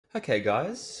Okay,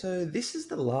 guys, so this is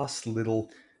the last little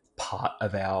part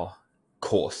of our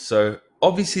course. So,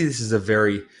 obviously, this is a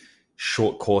very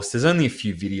short course. There's only a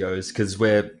few videos because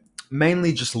we're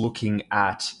mainly just looking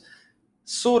at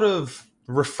sort of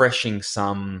refreshing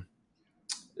some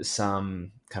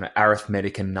kind of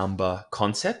arithmetic and number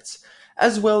concepts,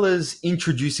 as well as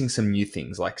introducing some new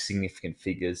things like significant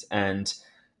figures and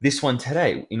this one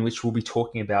today, in which we'll be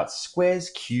talking about squares,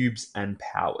 cubes, and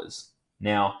powers.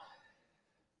 Now,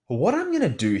 what I'm going to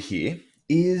do here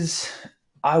is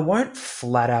I won't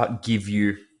flat out give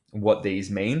you what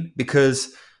these mean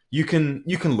because you can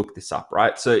look this up,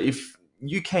 right? So if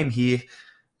you came here,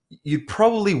 you'd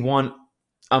probably want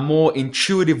a more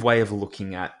intuitive way of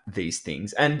looking at these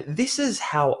things. And this is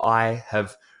how I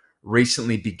have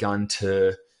recently begun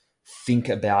to think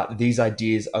about these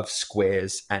ideas of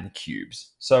squares and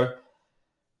cubes. So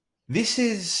this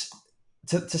is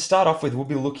to start off with, we'll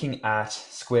be looking at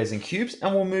squares and cubes,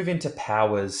 and we'll move into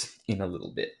powers in a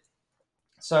little bit.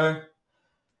 So,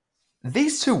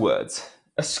 these two words,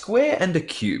 a square and a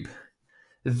cube,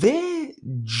 they're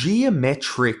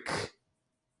geometric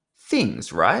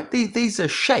things, right? These are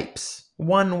shapes.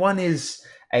 One is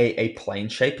a plane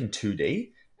shape in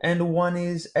 2D, and one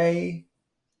is a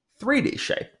 3D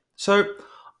shape. So,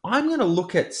 I'm going to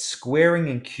look at squaring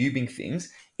and cubing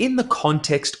things in the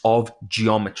context of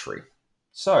geometry.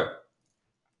 So,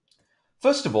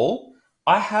 first of all,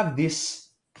 I have this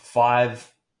 5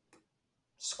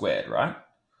 squared, right?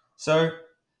 So,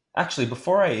 actually,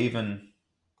 before I even...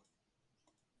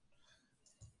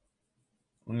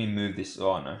 Let me move this.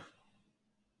 Oh, no.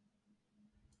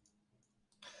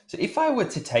 So, if I were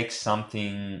to take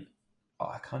something... Oh,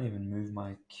 I can't even move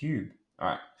my cube. All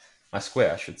right. My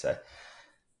square, I should say.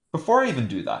 Before I even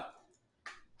do that.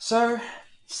 So,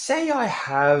 say I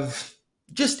have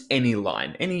just any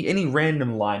line, any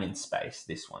random line in space,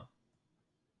 this one.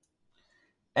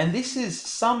 And this is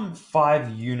some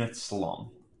 5 units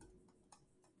long.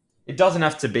 It doesn't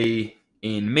have to be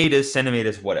in meters,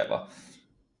 centimeters, whatever.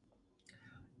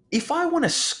 If I want to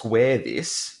square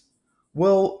this,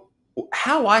 well,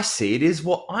 how I see it is,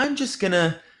 well, I'm just going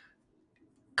to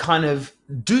kind of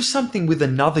do something with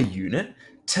another unit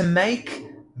to make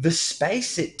the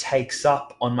space it takes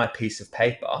up on my piece of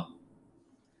paper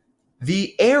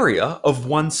the area of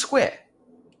one square.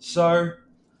 So,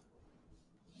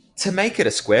 to make it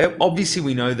a square, obviously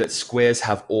we know that squares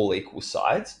have all equal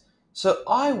sides. So,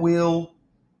 I will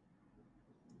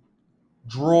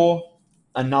draw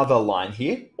another line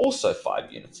here, also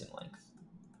 5 units in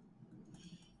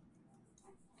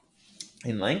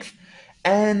length.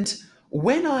 And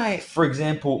when I, for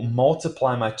example,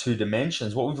 multiply my two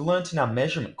dimensions, what we've learned in our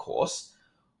measurement course,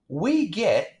 we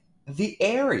get the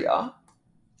area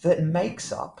that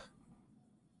makes up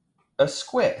a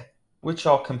square, which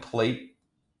I'll complete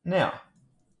now.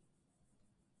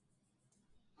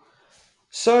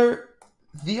 So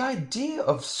the idea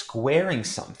of squaring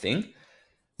something,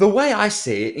 the way I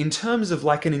see it in terms of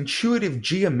like an intuitive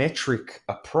geometric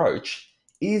approach,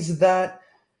 is that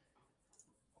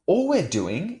all we're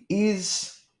doing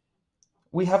is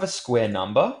we have a square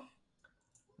number.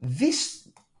 This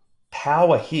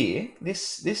power here,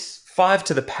 this 5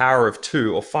 to the power of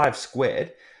 2, or 5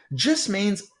 squared, just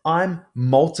means I'm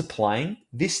multiplying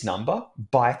this number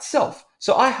by itself.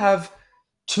 So I have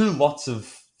 2 lots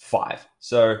of 5.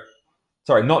 So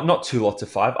sorry, not 2 lots of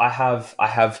 5. I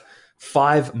have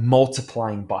 5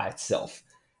 multiplying by itself.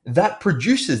 That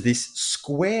produces this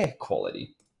square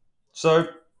quality. So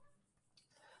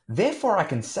therefore I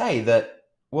can say that,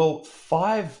 well,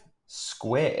 5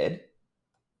 squared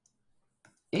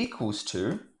equals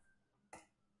to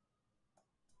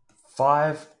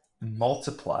 5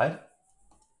 multiplied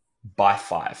by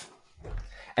 5.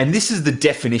 And this is the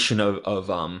definition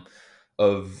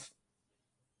of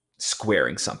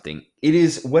squaring something. It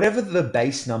is whatever the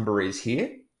base number is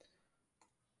here,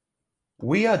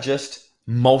 we are just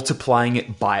multiplying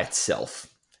it by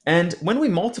itself. And when we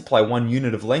multiply one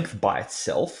unit of length by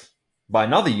itself, by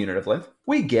another unit of length,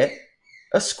 we get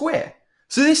a square.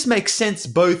 So this makes sense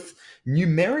both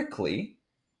numerically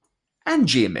and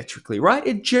geometrically, right?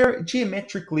 It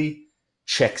geometrically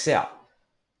checks out.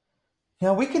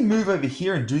 Now we can move over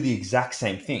here and do the exact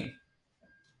same thing.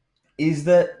 Is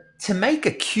that to make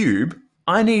a cube,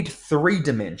 I need 3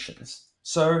 dimensions.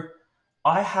 So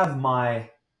I have my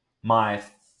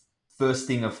first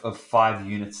thing of 5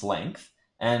 units length,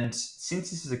 and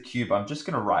since this is a cube, I'm just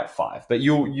going to write 5. But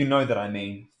you know that I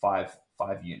mean 5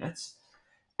 units.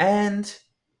 And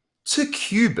to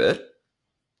cube it,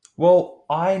 well,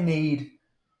 I need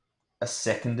a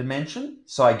second dimension,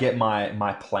 so I get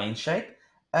my plane shape,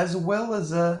 as well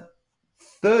as a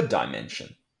third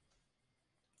dimension.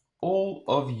 all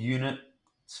of units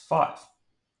 5.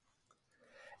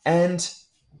 And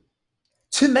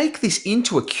to make this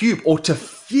into a cube, or to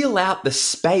fill out the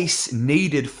space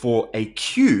needed for a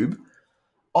cube,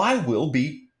 I will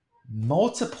be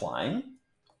multiplying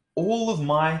all of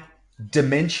my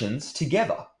dimensions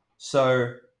together.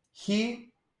 So here,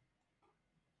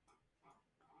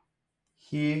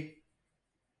 here.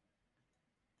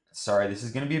 Sorry, this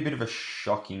is going to be a bit of a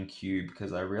shocking cube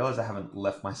because I realize I haven't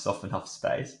left myself enough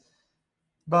space.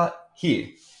 But here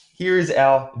is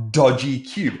our dodgy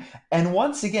cube. And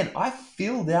once again, I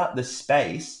filled out the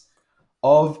space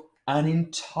of an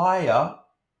entire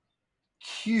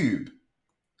cube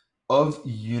of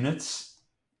units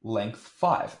length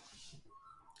 5.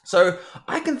 So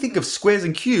I can think of squares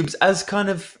and cubes as kind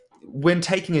of, when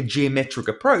taking a geometric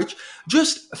approach,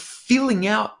 just filling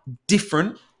out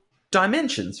different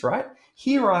dimensions, right?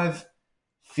 Here I've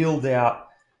filled out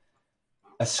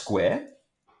a square,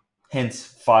 hence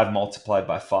 5 multiplied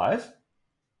by 5.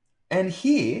 And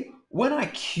here, when I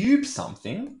cube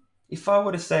something, if I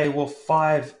were to say, well,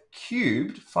 5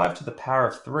 cubed, 5 to the power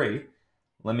of 3,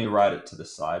 let me write it to the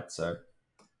side. So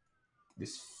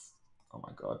this, oh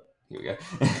my God, here we go.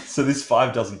 So this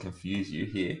 5 doesn't confuse you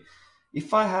here.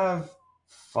 If I have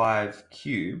 5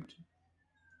 cubed,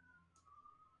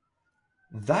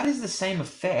 that is the same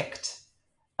effect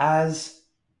as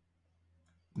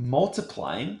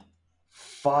multiplying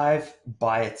 5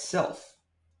 by itself.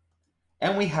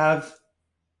 And we have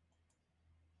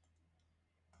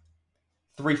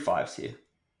 3 5s here.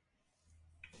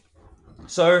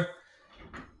 So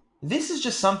this is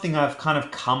just something I've kind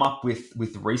of come up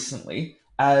with recently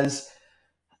as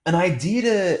an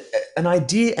idea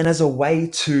and as a way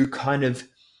to kind of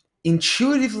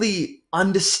intuitively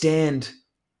understand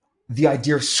the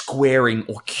idea of squaring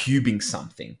or cubing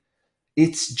something.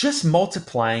 It's just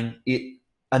multiplying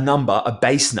a number, a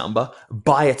base number,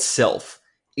 by itself,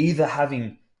 either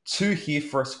having 2 here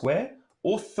for a square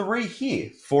or 3 here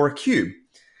for a cube.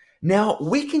 Now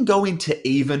we can go into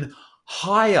even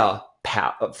higher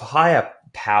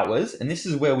powers, and this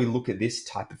is where we look at this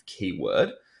type of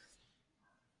keyword.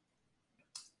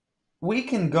 We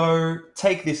can go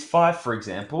take this 5, for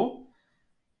example,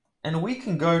 and we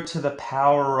can go to the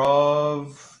power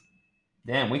of,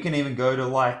 we can even go to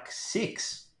like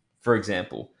 6, for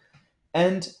example,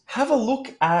 and have a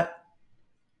look at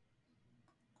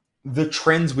the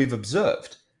trends we've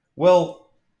observed.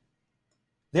 Well,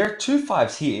 there are 2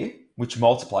 5s here, which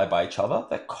multiply by each other,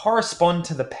 that correspond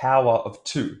to the power of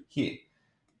 2 here.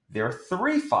 There are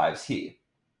 3 5s here,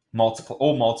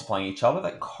 all multiplying each other,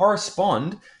 that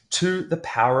correspond to the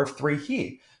power of 3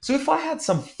 here. So if I had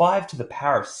some 5 to the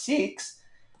power of 6,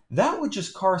 that would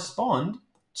just correspond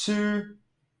to,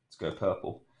 let's go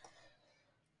purple,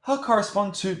 that'll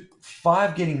correspond to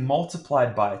 5 getting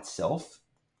multiplied by itself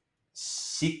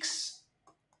 6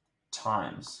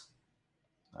 times.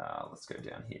 Let's go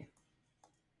down here.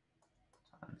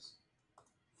 Times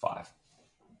 5.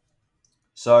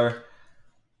 So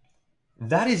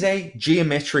that is a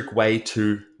geometric way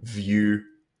to view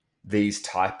these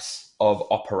types of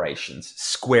operations: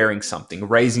 squaring something,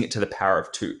 raising it to the power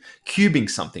of 2, cubing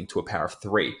something to a power of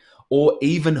 3, or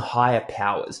even higher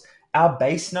powers. Our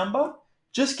base number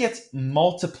just gets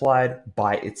multiplied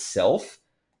by itself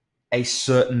a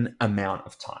certain amount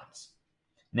of times.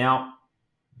 Now,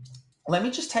 let me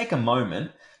just take a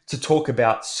moment to talk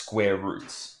about square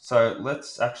roots. So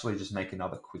let's actually just make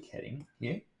another quick heading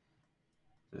here.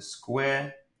 The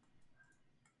square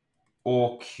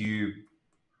or cube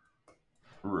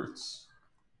roots.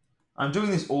 I'm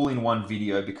doing this all in one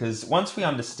video because once we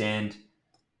understand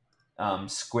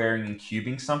squaring and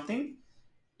cubing something,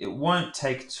 it won't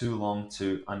take too long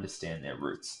to understand their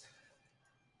roots.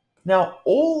 Now,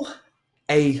 all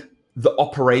the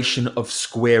operation of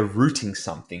square rooting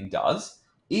something does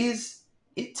is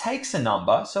it takes a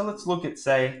number. So let's look at,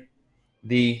 say,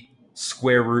 the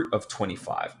square root of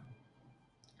 25.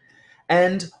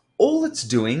 And all it's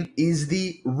doing is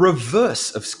the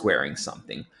reverse of squaring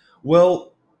something.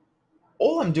 Well,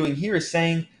 all I'm doing here is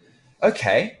saying,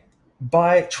 okay,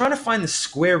 by trying to find the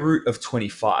square root of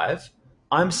 25,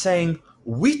 I'm saying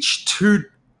which two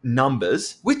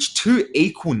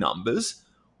equal numbers,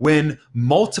 when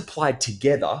multiplied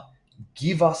together,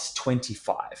 give us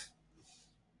 25.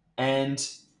 And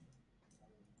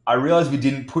I realize we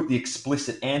didn't put the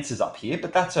explicit answers up here,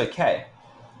 but that's okay.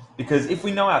 Because if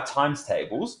we know our times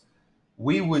tables,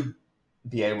 we would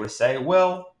be able to say,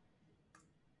 well,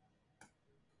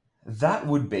 that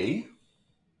would be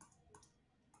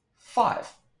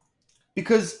 5.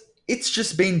 Because it's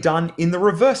just been done in the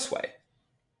reverse way.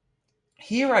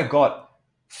 Here I got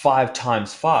 5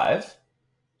 times 5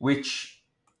 which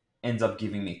ends up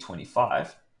giving me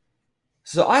 25.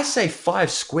 So I say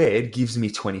 5 squared gives me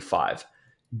 25.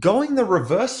 Going the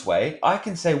reverse way, I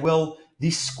can say, well, the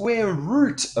square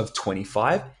root of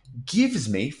 25 gives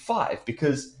me 5,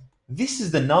 because this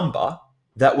is the number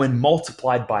that when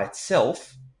multiplied by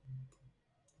itself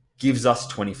gives us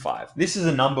 25. This is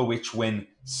a number which when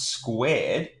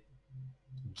squared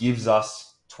gives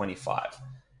us 25.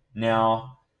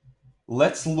 Now,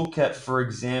 let's look at, for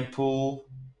example,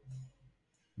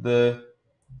 the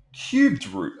cubed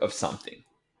root of something.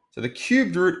 So the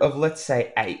cubed root of, let's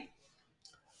say, 8.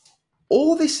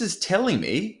 All this is telling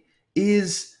me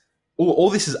is, or all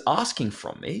this is asking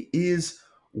from me is,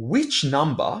 which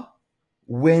number,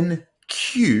 when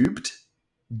cubed,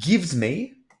 gives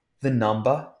me the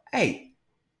number 8.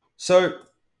 So,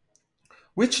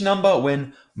 which number,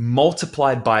 when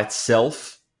multiplied by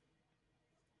itself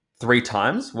 3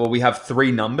 times, well, we have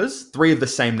 3 numbers, 3 of the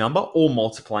same number, all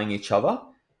multiplying each other,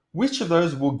 which of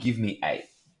those will give me 8?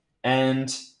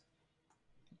 And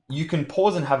you can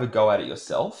pause and have a go at it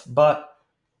yourself, but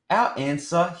our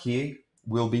answer here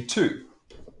will be 2,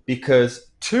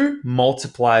 because 2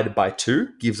 multiplied by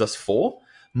 2 gives us 4,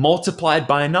 multiplied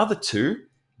by another 2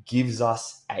 gives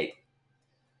us 8.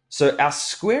 So our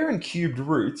square and cubed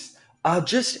roots are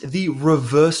just the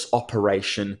reverse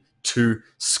operation to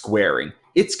squaring.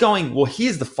 It's going, well,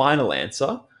 here's the final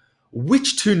answer.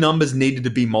 Which 2 numbers needed to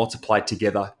be multiplied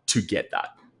together to get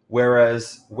that?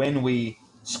 Whereas when we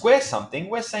square something,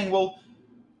 we're saying, well,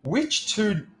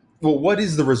 what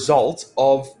is the result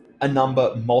of a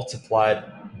number multiplied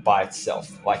by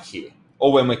itself, like here?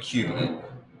 Or when we're cubing it,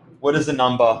 what is the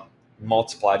number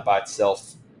multiplied by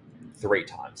itself 3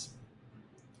 times?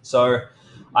 So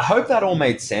I hope that all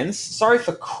made sense. Sorry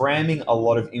for cramming a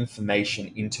lot of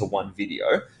information into one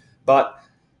video, but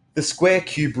the square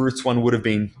cube roots one would have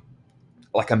been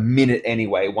like a minute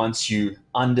anyway once you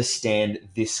understand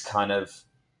this kind of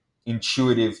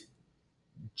intuitive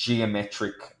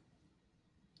geometric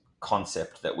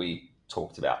concept that we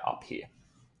talked about up here.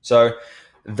 So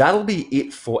that'll be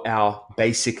it for our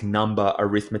basic number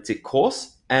arithmetic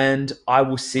course, and I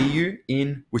will see you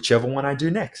in whichever one I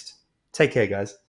do next. Take care, guys.